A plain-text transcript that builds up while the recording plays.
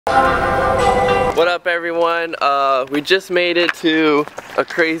What up, everyone? We just made it to a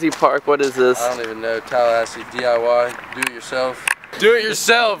crazy park. What is this? I don't even know. Tallahassee DIY. Do it yourself. Do it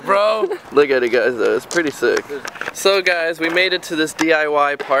yourself, bro. Look at it, guys, though. It's pretty sick. So, guys, we made it to this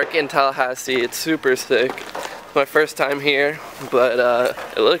DIY park in Tallahassee. It's super sick. It's my first time here, but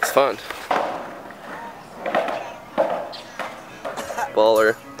it looks fun.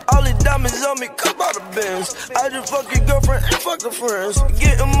 Baller. All the diamonds on me, come out of bins. I just fuck your girlfriend and fuck her friends.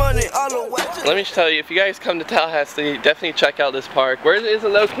 Getting money all the way. Let me just tell you, if you guys come to Tallahassee, definitely check out this park. Where is it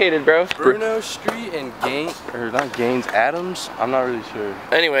located, bro? Bruno Street and Adams? I'm not really sure.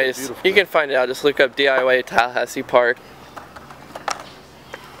 Anyways, you can find it out. Just look up DIY Tallahassee Park.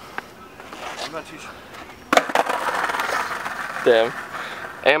 I'm not too sure. Damn.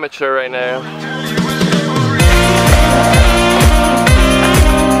 Amateur right now.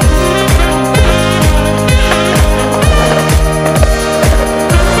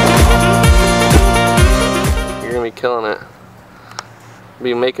 Killing it.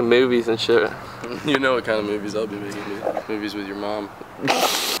 Be making movies and shit. You know what kind of movies I'll be making. Movies with your mom.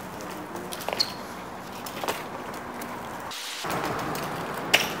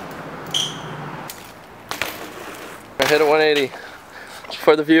 I hit a 180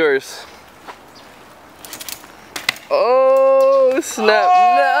 for the viewers. Oh snap!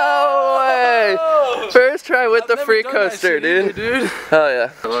 No way! First try with the free coaster, dude. Hell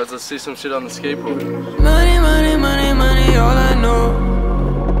yeah! Otherwise, let's see some shit on the skateboard. Money, money, money, money, all I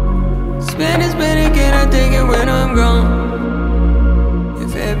know. Spend it, can I take it when I'm gone?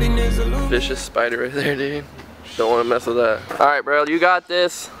 If happiness alone. Vicious spider right there, dude. Don't want to mess with that. All right, bro, you got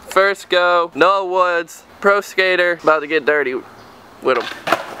this. First go. Noah Woods, pro skater, about to get dirty with him.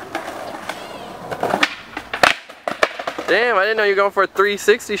 Damn, I didn't know you were going for a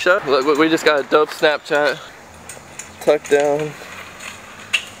 360 shot. Look, we just got a dope Snapchat. Tucked down.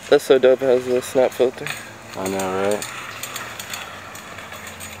 That's so dope, it has a snap filter. I know, right?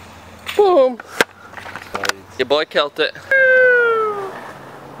 Boom! Your boy killed it.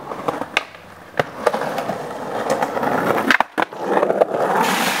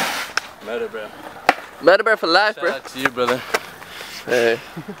 Meta, bro. Meta bear for life, bro. Shout out to you, brother. Hey.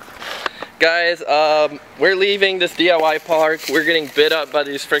 Guys, we're leaving this DIY park. We're getting bit up by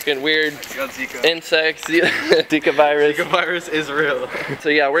these freaking weird insects. Zika virus. Zika virus is real. So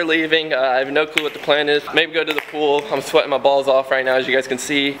yeah, we're leaving. I have no clue what the plan is. Maybe go to the pool. I'm sweating my balls off right now, as you guys can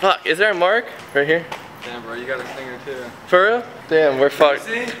see. Fuck, is there a mark? Right here? Damn, bro, you got a finger too. For real? Damn, we're fucked.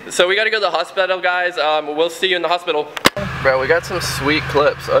 So we gotta go to the hospital, guys. We'll see you in the hospital. Bro, we got some sweet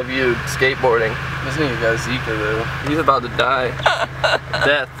clips of you skateboarding. This nigga got Zika though. He's about to die.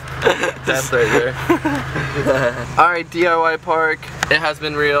 Death. Death right there. Alright, DIY park. It has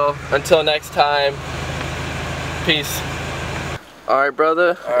been real. Until next time. Peace. Alright,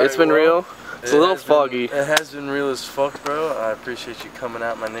 brother. It's been real. It's a little foggy. It has been real as fuck, bro. I appreciate you coming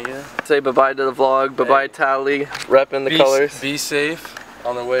out, my nigga. Say bye-bye to the vlog. Bye-bye, Tally. Repping the colors. Be safe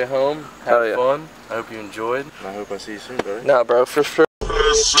on the way home. Have fun. I hope you enjoyed. And I hope I see you soon, brother. Nah, bro, for sure.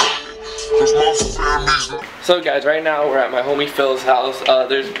 So guys, right now we're at my homie Phil's house.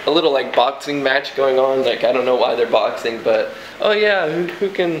 There's a little like boxing match going on. Like, I don't know why they're boxing, but oh yeah, who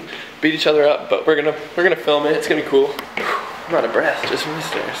can beat each other up? But we're gonna film it. It's gonna be cool. I'm out of breath just from the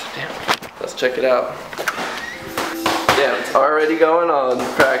stairs. Damn. Let's check it out. Damn, it's already going on.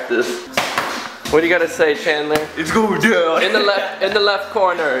 Practice. What do you gotta say, Chandler? It's going down. In the left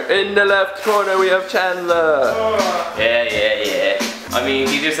corner. In the left corner, we have Chandler. Yeah. I mean,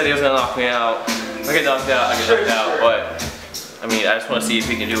 he just said he was gonna knock me out. I get knocked out, but I mean, I just want to see if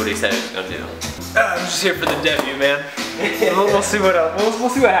he can do what he said he was gonna do. I'm just here for the debut, man. We'll see what else. We'll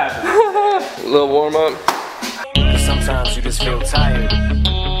see what happens. A little warm up. Sometimes you just feel tired,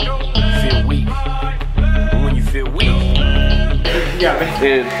 feel weak. But when you feel weak, yeah, man.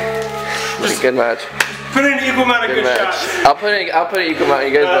 Dude. Good match. Put in an equal amount of good shots. I'll put an equal amount.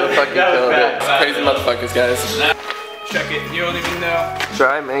 You guys motherfucking killed it. Crazy motherfuckers, guys. Check it. You don't even know.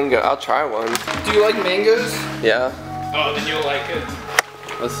 Try mango. I'll try one. Do you like mangoes? Yeah. Oh, then you'll like it.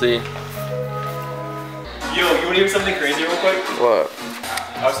 Let's see. Yo, you wanna hear something crazy real quick? What?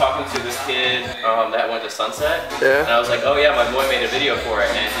 I was talking to this kid that went to Sunset. Yeah. And I was like, oh yeah, my boy made a video for it.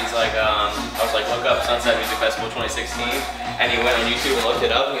 And he's like, I was like, look up Sunset Music Festival 2016. And he went on YouTube and looked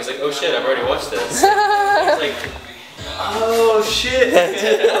it up. And he's like, oh shit, I've already watched this. And he's like, oh shit.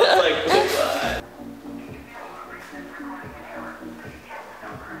 I was like,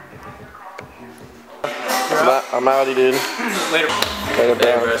 what? I'm outie, dude. Later.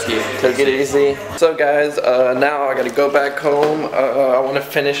 Take it easy. So guys, now I gotta go back home. I want to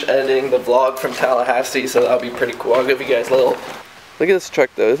finish editing the vlog from Tallahassee, so that'll be pretty cool. I'll give you guys a Look at this truck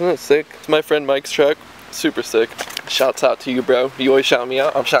though, isn't it sick? It's my friend Mike's truck. Super sick. Shouts out to you, bro. You always shout me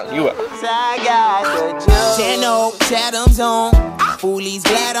out, I'm shouting you out. Glad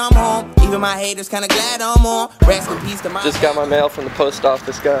I'm home. Even my haters kinda glad I'm on. Rest in peace to my Just got my mail from the post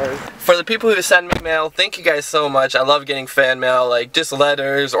office, guys. For the people who send me mail, thank you guys so much. I love getting fan mail, like just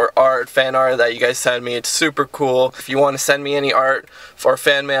letters or art, fan art that you guys send me. It's super cool. If you want to send me any art for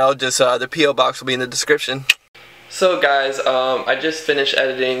fan mail, just the P.O. box will be in the description. So guys, I just finished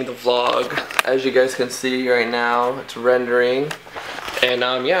editing the vlog. As you guys can see right now, it's rendering. And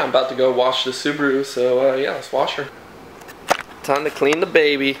yeah, I'm about to go wash the Subaru, so yeah, let's wash her. Time to clean the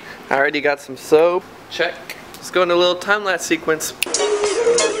baby. I already got some soap. Check. Let's go into a little time-lapse sequence.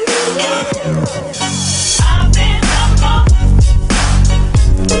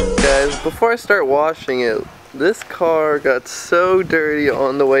 Guys, before I start washing it, this car got so dirty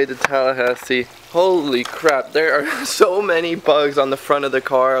on the way to Tallahassee. Holy crap, there are so many bugs on the front of the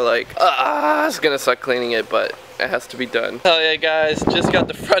car, like, it's gonna suck cleaning it, but it has to be done. Hell yeah, guys, just got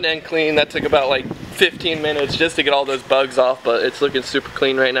the front end clean. That took about like 15 minutes just to get all those bugs off, but it's looking super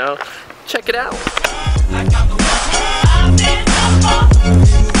clean right now. Check it out.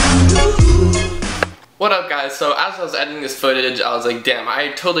 What up guys, so as I was editing this footage, I was like, damn,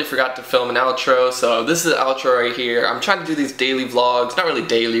 I totally forgot to film an outro, so this is the outro right here. I'm trying to do these daily vlogs, not really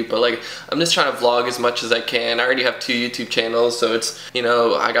daily, but like, I'm just trying to vlog as much as I can. I already have 2 YouTube channels, so it's, you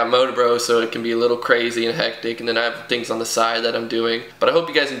know, I got Motor Bro, so it can be a little crazy and hectic, and then I have things on the side that I'm doing. But I hope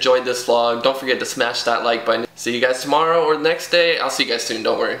you guys enjoyed this vlog. Don't forget to smash that like button. See you guys tomorrow or the next day. I'll see you guys soon,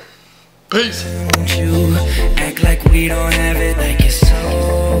 don't worry. Peace! You act like we don't have it, like it's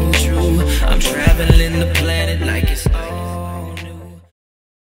so true. I'm traveling the planet like it's